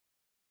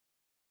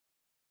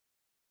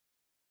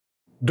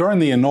During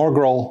the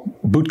inaugural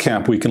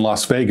bootcamp week in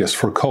Las Vegas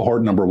for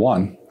cohort number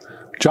 1,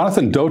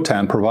 Jonathan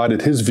Dotan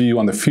provided his view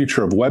on the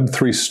future of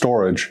Web3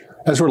 storage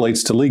as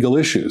relates to legal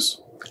issues.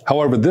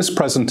 However, this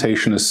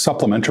presentation is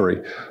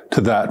supplementary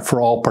to that for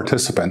all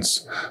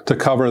participants to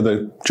cover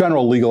the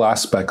general legal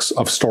aspects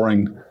of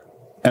storing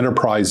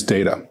enterprise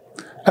data.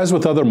 As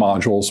with other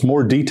modules,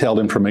 more detailed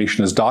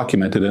information is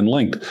documented and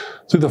linked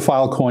through the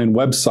Filecoin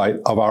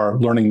website of our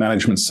learning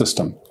management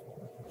system.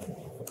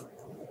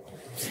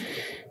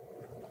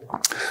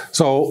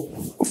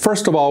 So,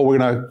 first of all, we're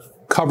going to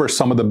cover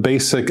some of the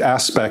basic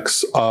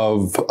aspects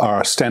of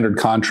our standard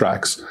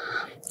contracts.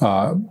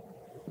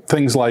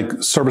 Things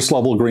like service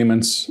level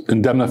agreements,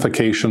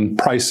 indemnification,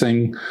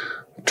 pricing,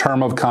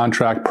 term of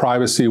contract,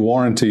 privacy,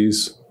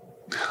 warranties.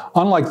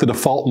 Unlike the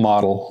default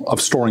model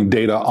of storing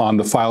data on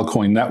the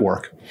Filecoin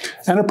network,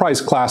 enterprise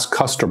class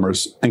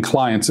customers and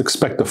clients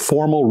expect a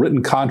formal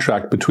written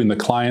contract between the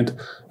client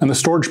and the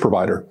storage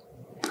provider.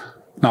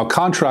 Now,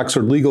 contracts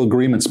are legal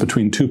agreements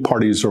between two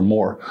parties or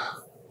more.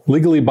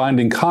 Legally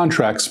binding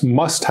contracts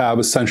must have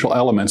essential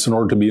elements in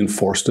order to be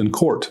enforced in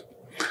court.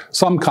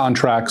 Some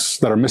contracts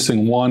that are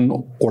missing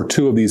one or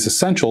two of these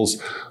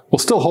essentials will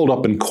still hold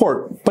up in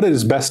court, but it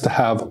is best to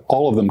have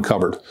all of them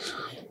covered.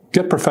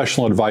 Get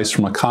professional advice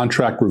from a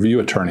contract review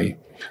attorney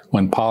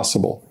when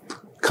possible.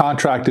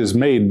 Contract is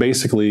made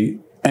basically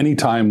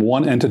anytime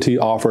one entity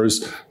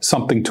offers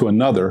something to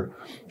another,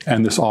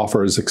 and this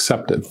offer is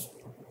accepted.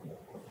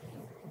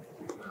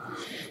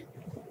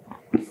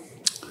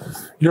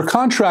 Your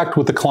contract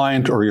with the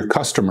client or your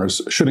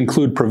customers should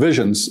include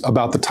provisions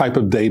about the type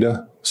of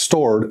data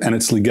stored and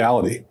its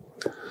legality.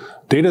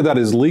 Data that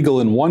is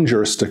legal in one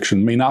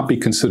jurisdiction may not be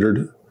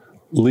considered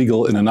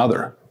legal in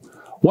another.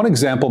 One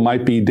example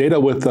might be data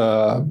with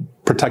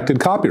protected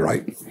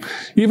copyright.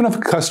 Even if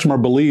a customer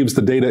believes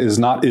the data is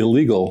not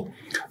illegal,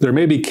 there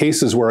may be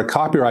cases where a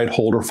copyright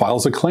holder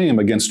files a claim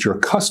against your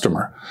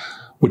customer,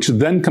 which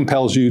then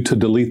compels you to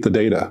delete the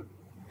data.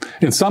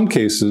 In some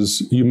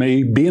cases, you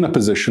may be in a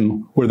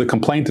position where the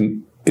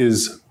complainant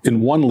is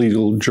in one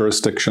legal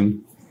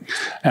jurisdiction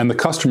and the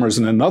customer is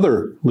in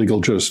another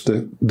legal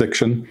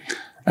jurisdiction,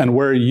 and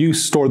where you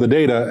store the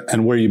data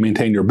and where you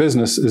maintain your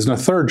business is in a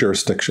third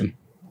jurisdiction.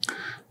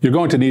 You're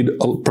going to need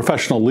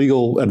professional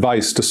legal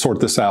advice to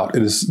sort this out.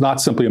 It is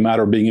not simply a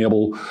matter of being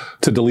able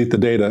to delete the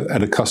data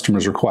at a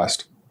customer's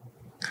request.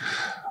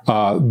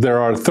 There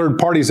are third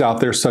parties out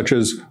there such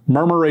as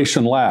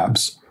Murmuration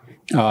Labs.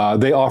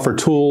 They offer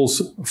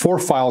tools for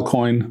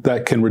Filecoin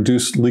that can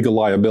reduce legal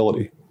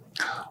liability.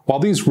 While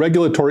these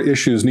regulatory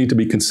issues need to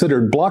be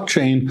considered,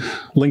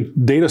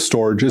 blockchain-linked data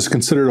storage is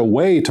considered a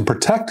way to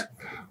protect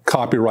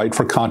copyright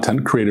for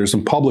content creators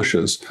and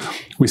publishers.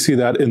 We see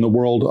that in the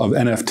world of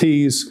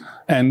NFTs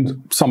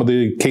and some of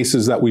the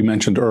cases that we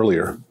mentioned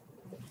earlier.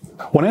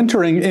 When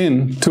entering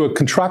into a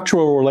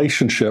contractual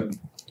relationship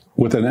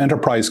with an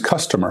enterprise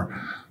customer,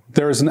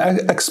 there is an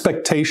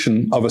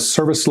expectation of a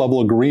service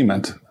level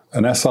agreement,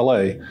 an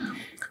SLA.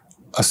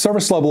 A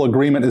service level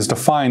agreement is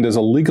defined as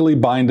a legally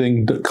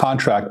binding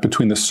contract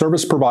between the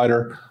service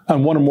provider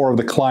and one or more of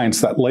the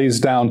clients that lays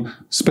down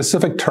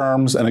specific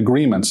terms and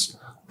agreements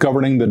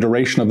governing the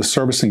duration of the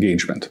service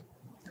engagement.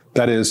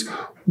 That is,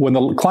 when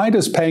the client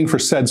is paying for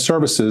said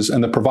services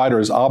and the provider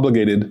is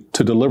obligated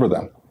to deliver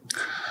them.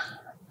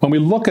 When we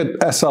look at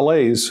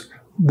SLAs,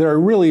 there are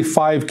really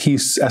 5 key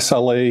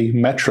SLA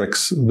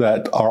metrics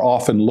that are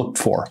often looked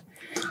for.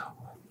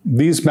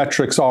 These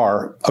metrics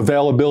are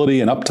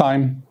availability and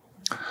uptime,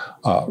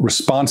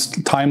 response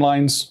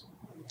timelines,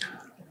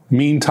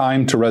 mean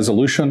time to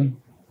resolution,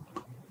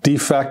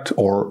 defect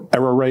or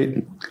error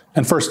rate,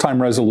 and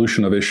first-time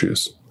resolution of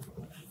issues.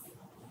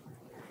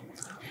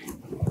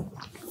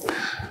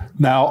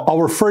 Now,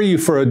 I'll refer you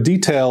for a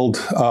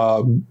detailed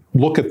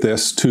look at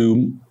this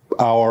to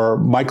our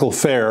Michael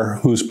Fair,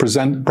 whose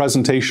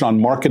presentation on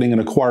marketing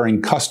and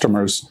acquiring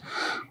customers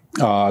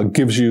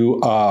gives you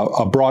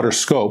a broader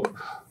scope.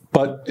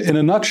 But in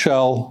a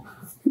nutshell,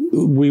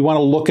 we want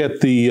to look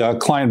at the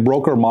client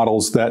broker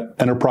models that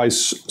enterprise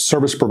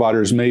service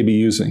providers may be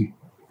using.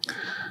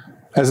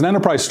 As an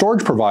enterprise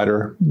storage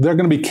provider, there are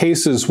going to be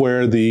cases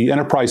where the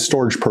enterprise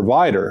storage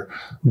provider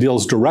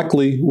deals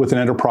directly with an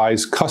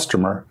enterprise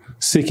customer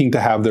seeking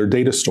to have their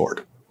data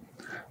stored.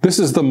 This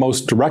is the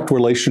most direct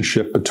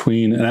relationship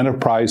between an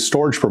enterprise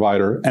storage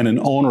provider and an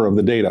owner of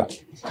the data.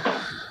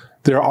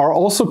 There are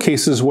also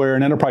cases where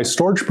an enterprise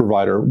storage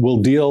provider will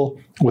deal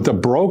with a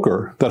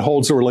broker that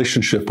holds a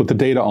relationship with the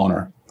data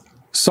owner.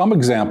 Some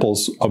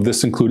examples of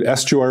this include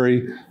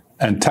Estuary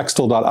and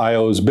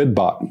Textile.io's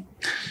BidBot.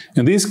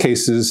 In these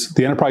cases,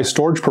 the enterprise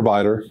storage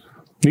provider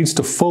needs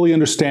to fully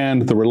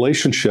understand the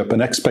relationship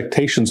and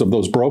expectations of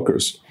those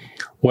brokers,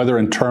 whether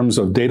in terms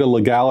of data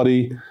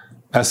legality,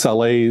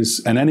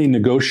 SLAs, and any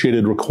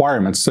negotiated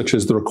requirements such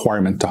as the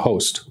requirement to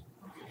host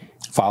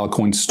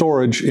Filecoin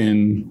storage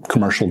in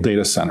commercial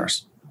data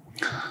centers.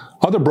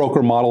 Other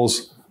broker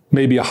models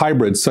may be a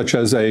hybrid, such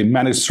as a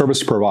managed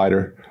service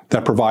provider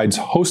that provides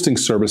hosting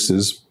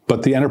services,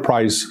 but the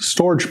enterprise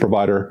storage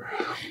provider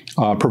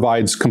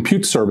provides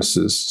compute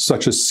services,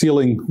 such as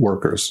sealing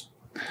workers.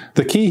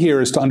 The key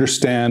here is to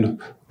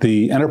understand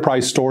the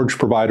enterprise storage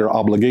provider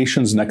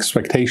obligations and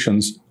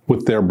expectations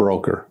with their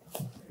broker.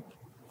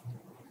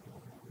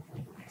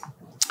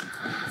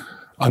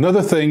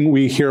 Another thing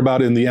we hear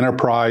about in the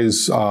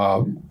enterprise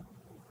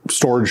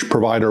storage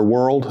provider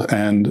world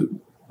and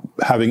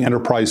having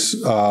enterprise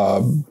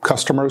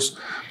customers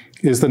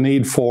is the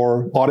need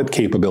for audit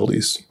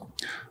capabilities.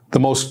 The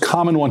most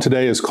common one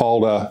today is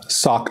called a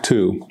SOC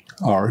 2,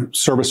 or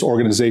Service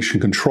Organization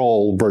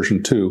Control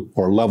version 2,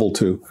 or level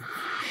 2.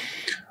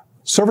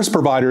 Service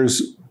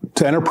providers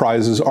to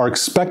enterprises are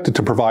expected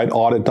to provide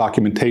audit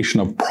documentation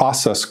of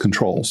process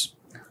controls.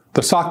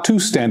 The SOC 2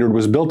 standard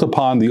was built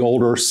upon the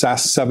older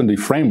SAS 70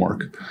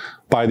 framework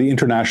by the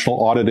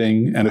International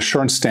Auditing and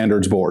Assurance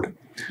Standards Board.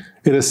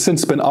 It has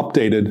since been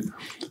updated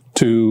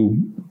to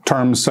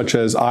terms such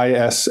as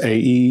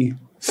ISAE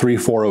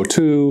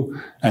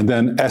 3402 and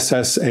then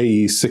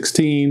SSAE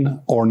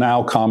 16, or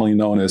now commonly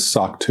known as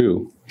SOC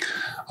 2.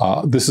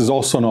 This is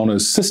also known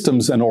as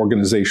Systems and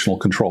Organizational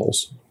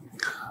Controls.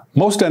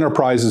 Most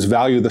enterprises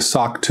value the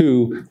SOC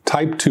 2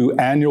 Type 2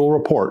 annual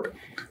report,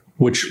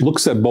 which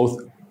looks at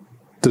both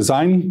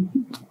design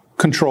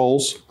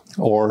controls,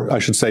 or I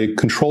should say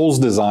controls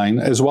design,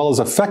 as well as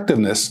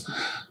effectiveness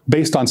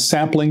based on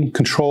sampling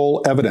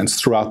control evidence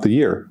throughout the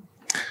year.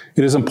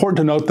 It is important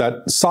to note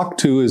that SOC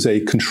 2 is a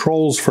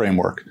controls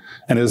framework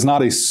and is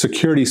not a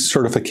security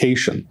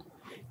certification.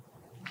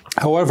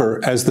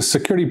 However, as the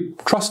security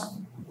trust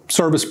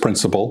service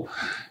principle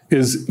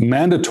is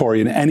mandatory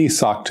in any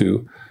SOC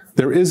 2,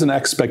 there is an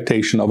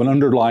expectation of an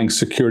underlying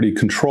security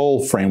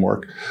control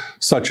framework,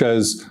 such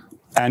as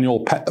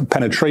annual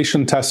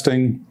penetration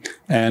testing,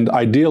 and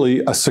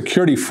ideally a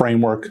security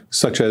framework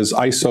such as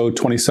ISO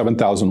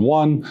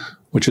 27001,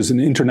 which is an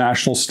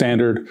international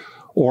standard,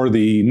 or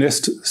the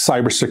NIST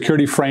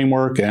cybersecurity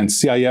framework and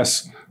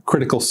CIS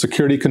critical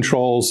security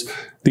controls.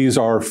 These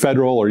are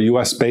federal or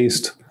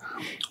US-based.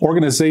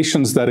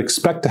 Organizations that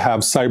expect to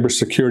have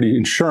cybersecurity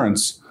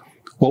insurance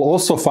will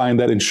also find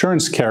that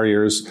insurance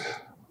carriers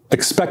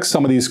expect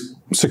some of these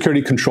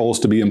security controls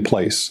to be in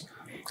place,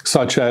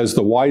 such as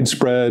the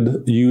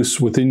widespread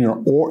use within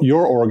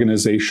your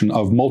organization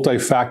of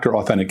multi-factor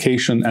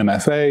authentication,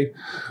 MFA,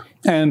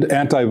 and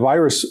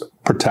antivirus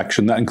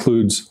protection that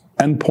includes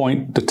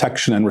endpoint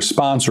detection and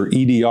response, or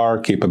EDR,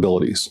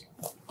 capabilities.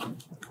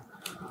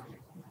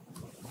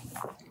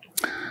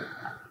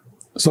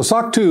 So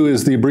SOC 2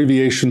 is the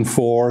abbreviation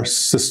for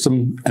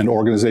System and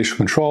Organization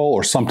Control,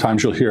 or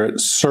sometimes you'll hear it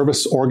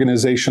Service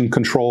Organization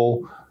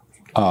Control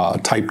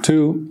Type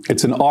 2.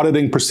 It's an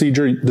auditing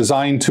procedure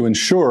designed to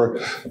ensure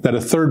that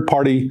a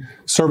third-party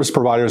service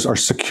providers are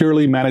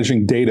securely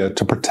managing data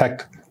to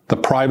protect the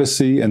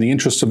privacy and the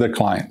interests of their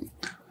client.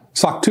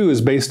 SOC 2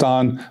 is based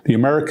on the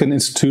American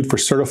Institute for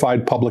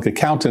Certified Public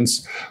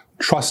Accountants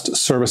Trust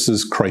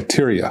Services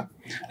criteria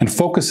and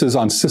focuses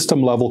on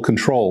system-level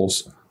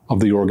controls of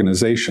the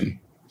organization.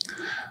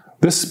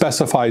 This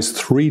specifies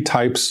 3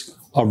 types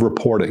of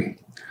reporting.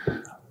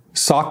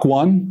 SOC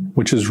 1,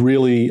 which is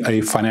really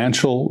a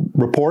financial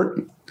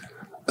report.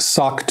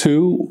 SOC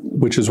 2,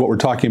 which is what we're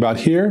talking about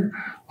here,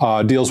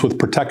 deals with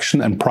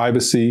protection and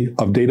privacy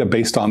of data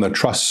based on the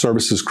trust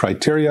services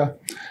criteria.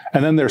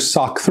 And then there's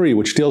SOC 3,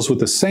 which deals with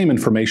the same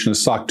information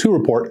as SOC 2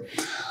 report,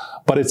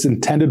 but it's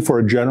intended for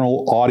a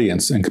general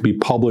audience and can be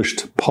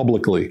published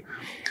publicly.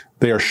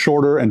 They are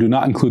shorter and do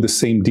not include the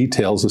same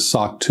details as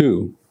SOC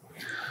 2.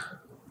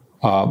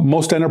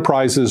 Most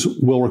enterprises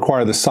will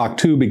require the SOC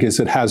 2 because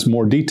it has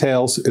more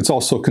details. It's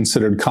also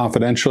considered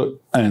confidential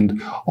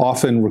and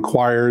often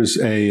requires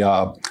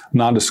a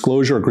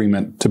non-disclosure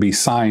agreement to be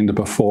signed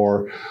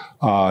before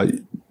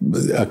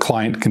a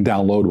client can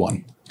download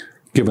one,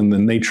 given the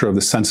nature of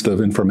the sensitive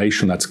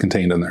information that's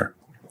contained in there.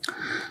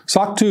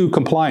 SOC 2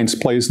 compliance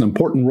plays an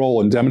important role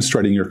in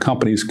demonstrating your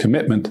company's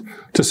commitment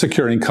to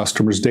securing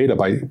customers' data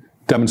by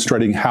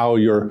demonstrating how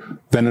your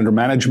vendor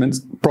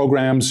management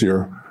programs,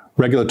 your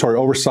regulatory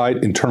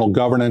oversight, internal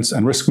governance,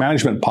 and risk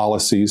management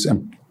policies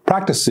and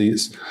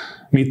practices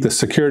meet the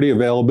security,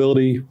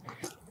 availability,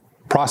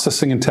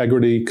 processing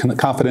integrity,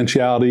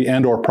 confidentiality,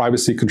 and/or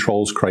privacy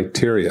controls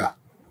criteria.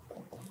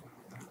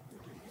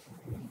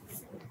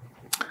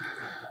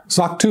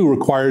 SOC 2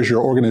 requires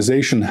your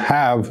organization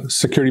have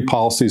security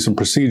policies and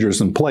procedures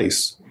in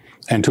place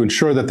and to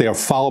ensure that they are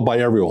followed by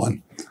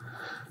everyone.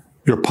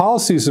 Your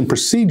policies and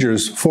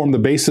procedures form the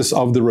basis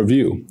of the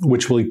review,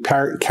 which will be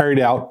carried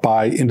out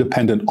by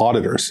independent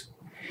auditors.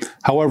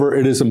 However,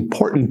 it is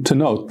important to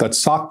note that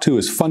SOC 2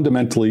 is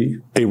fundamentally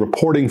a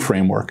reporting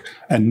framework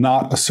and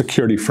not a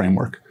security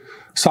framework.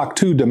 SOC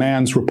 2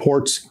 demands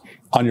reports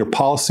on your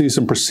policies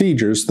and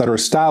procedures that are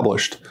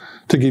established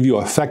to give you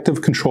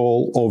effective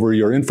control over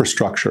your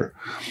infrastructure,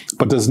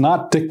 but does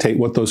not dictate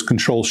what those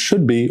controls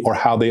should be or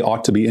how they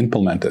ought to be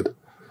implemented.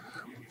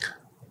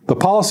 The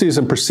policies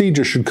and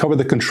procedures should cover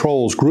the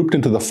controls grouped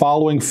into the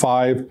following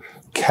 5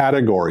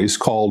 categories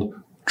called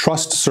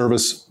trust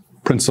service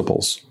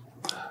principles.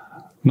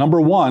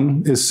 Number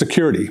 1 is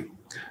security.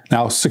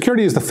 Now,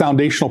 security is the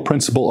foundational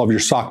principle of your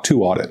SOC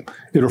 2 audit.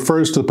 It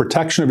refers to the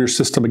protection of your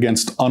system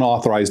against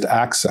unauthorized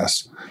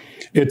access.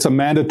 It's a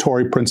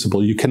mandatory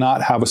principle. You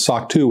cannot have a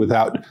SOC 2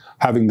 without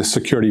having the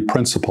security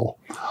principle.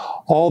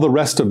 All the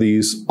rest of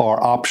these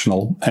are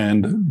optional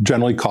and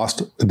generally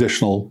cost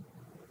additional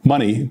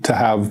money to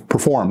have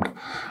performed.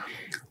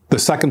 The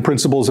second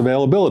principle is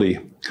availability.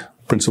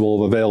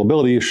 Principle of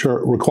availability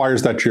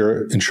requires that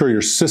you ensure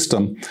your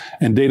system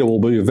and data will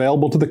be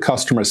available to the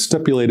customer as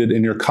stipulated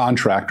in your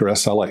contract or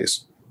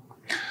SLAs.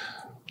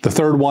 The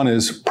third one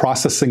is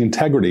processing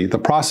integrity. The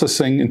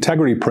processing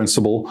integrity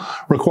principle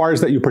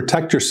requires that you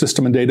protect your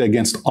system and data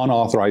against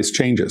unauthorized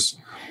changes.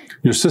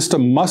 Your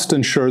system must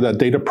ensure that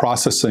data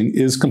processing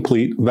is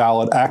complete,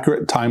 valid,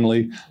 accurate,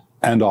 timely,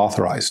 and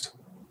authorized.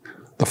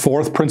 The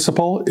fourth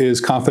principle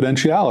is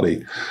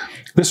confidentiality.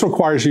 This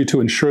requires you to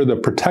ensure the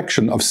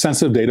protection of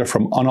sensitive data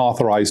from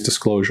unauthorized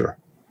disclosure.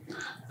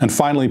 And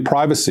finally,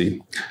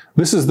 privacy.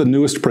 This is the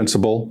newest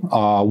principle,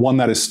 one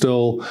that is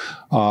still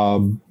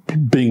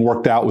being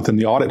worked out within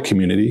the audit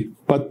community,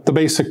 but the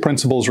basic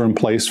principles are in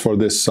place for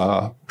this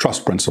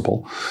trust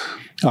principle.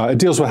 It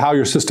deals with how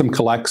your system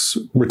collects,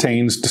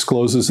 retains,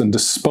 discloses, and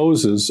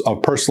disposes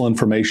of personal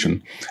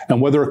information, and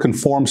whether it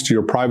conforms to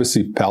your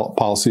privacy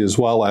policy as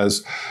well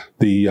as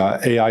the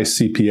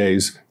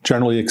AICPA's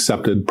generally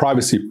accepted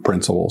privacy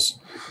principles.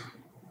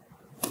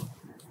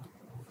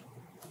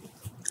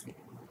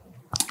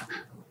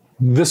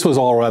 This was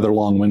all rather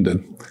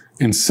long-winded.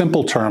 In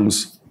simple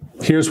terms,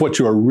 here's what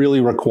you are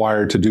really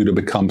required to do to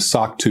become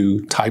SOC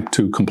 2 Type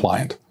 2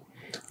 compliant.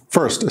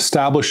 First,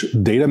 establish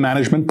data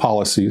management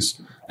policies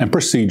and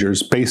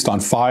procedures based on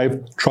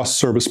 5 trust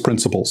service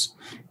principles.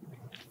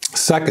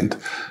 Second,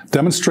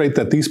 demonstrate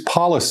that these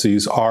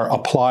policies are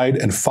applied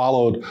and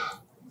followed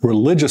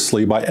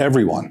religiously by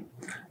everyone.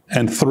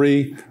 And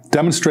 3,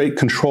 demonstrate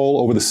control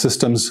over the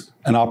systems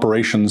and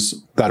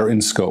operations that are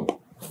in scope.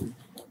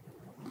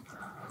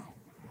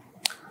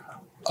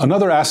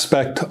 Another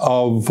aspect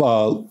of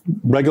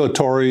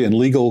regulatory and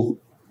legal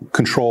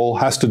control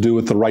has to do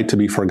with the right to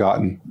be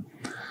forgotten.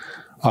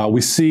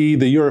 We see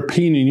the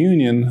European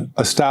Union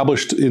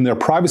established in their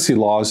privacy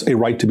laws a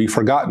right to be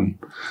forgotten.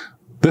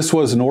 This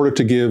was in order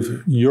to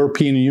give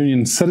European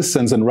Union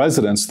citizens and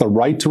residents the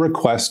right to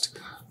request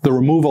the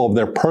removal of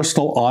their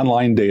personal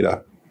online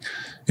data.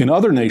 In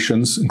other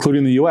nations,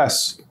 including the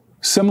US,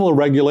 similar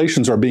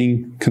regulations are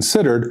being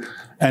considered,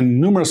 and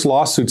numerous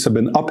lawsuits have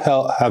been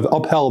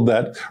upheld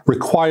that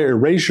require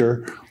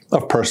erasure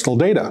of personal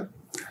data.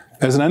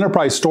 As an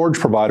enterprise storage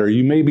provider,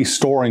 you may be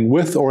storing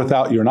with or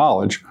without your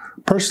knowledge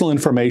personal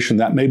information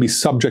that may be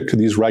subject to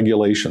these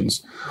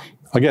regulations.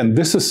 Again,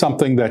 this is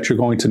something that you're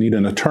going to need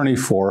an attorney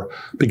for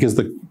because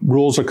the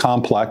rules are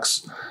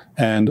complex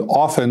and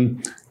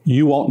often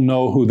you won't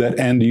know who that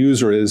end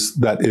user is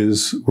that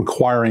is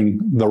requiring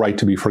the right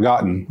to be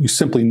forgotten. You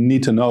simply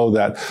need to know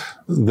that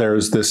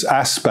there's this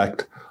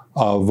aspect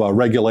of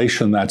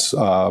regulation that's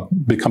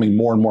becoming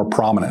more and more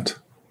prominent.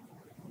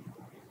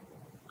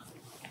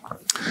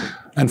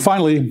 And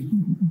finally,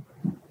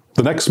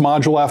 the next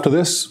module after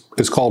this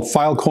is called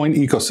Filecoin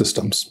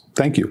Ecosystems.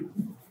 Thank you.